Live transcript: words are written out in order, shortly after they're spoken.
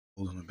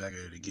Pulling it back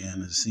at it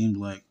again. It seemed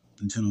like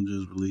Nintendo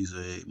just released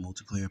a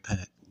multiplayer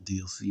pack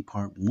DLC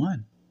Part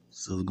 1.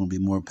 So there's gonna be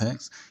more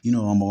packs. You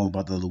know I'm all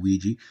about the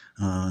Luigi,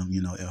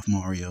 F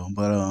Mario.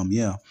 But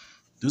yeah.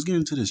 Let's get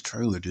into this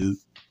trailer, dude.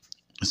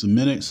 It's a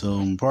minute, so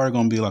I'm probably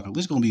gonna be like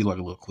this gonna be like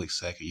a little quick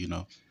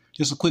second,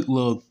 Just a quick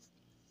little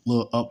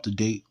up to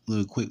date,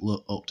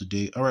 little up to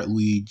date. All right,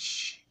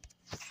 Luigi.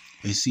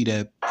 They see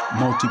that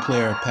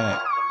multiplayer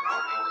pack.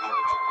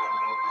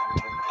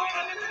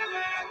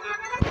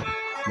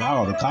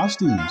 Wow, the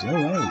costumes. All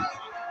right.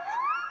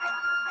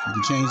 You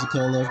can change the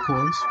color, of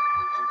course.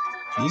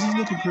 This is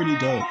looking pretty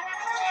dope.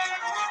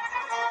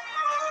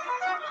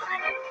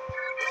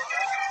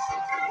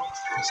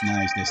 That's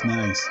nice. That's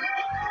nice.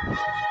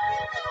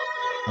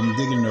 I'm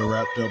digging the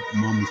wrapped up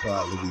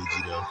mummified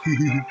Luigi though.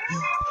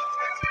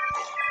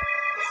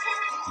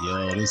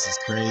 Yo, this is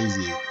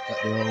crazy.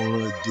 Got the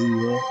old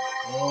duo.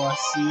 Oh, I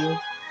see him.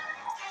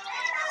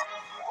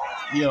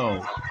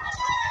 Yo,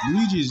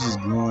 Luigi is just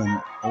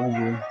growing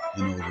over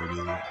and over,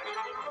 dude.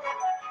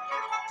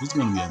 It's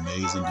gonna be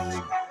amazing,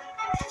 dude.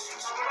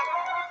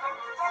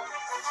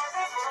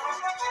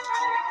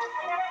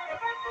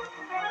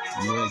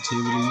 New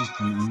activities,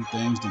 new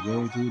things to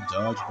go to,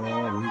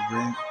 dodgeball, root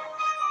drink.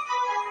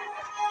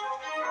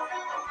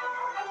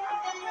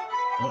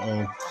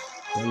 Uh-oh.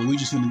 That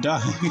Luigi's gonna die.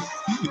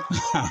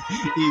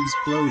 He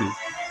exploded.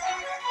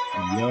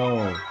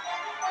 Yo.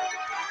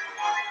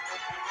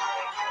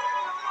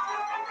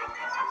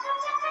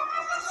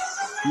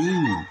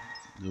 Ooh.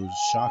 That was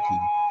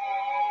shocking.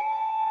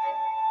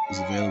 It's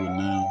available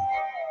now.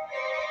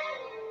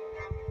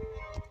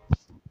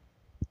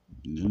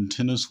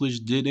 Nintendo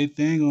Switch did their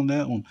thing on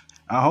that one.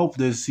 I hope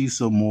they see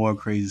some more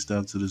crazy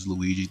stuff to this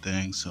Luigi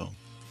thing. So,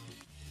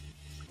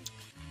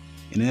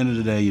 in the end of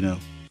the day,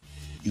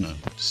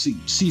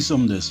 see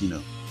some of this,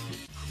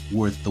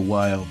 worth the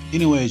while.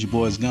 Anyways, your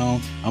boy's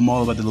gone. I'm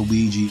all about the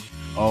Luigi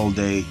all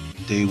day,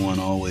 day one,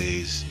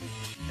 always,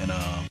 and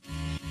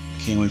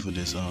can't wait for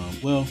this.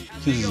 Well,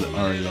 since it's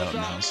already out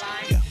now, so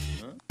yeah.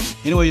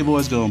 Anyway, your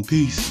boy's gone.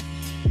 Peace.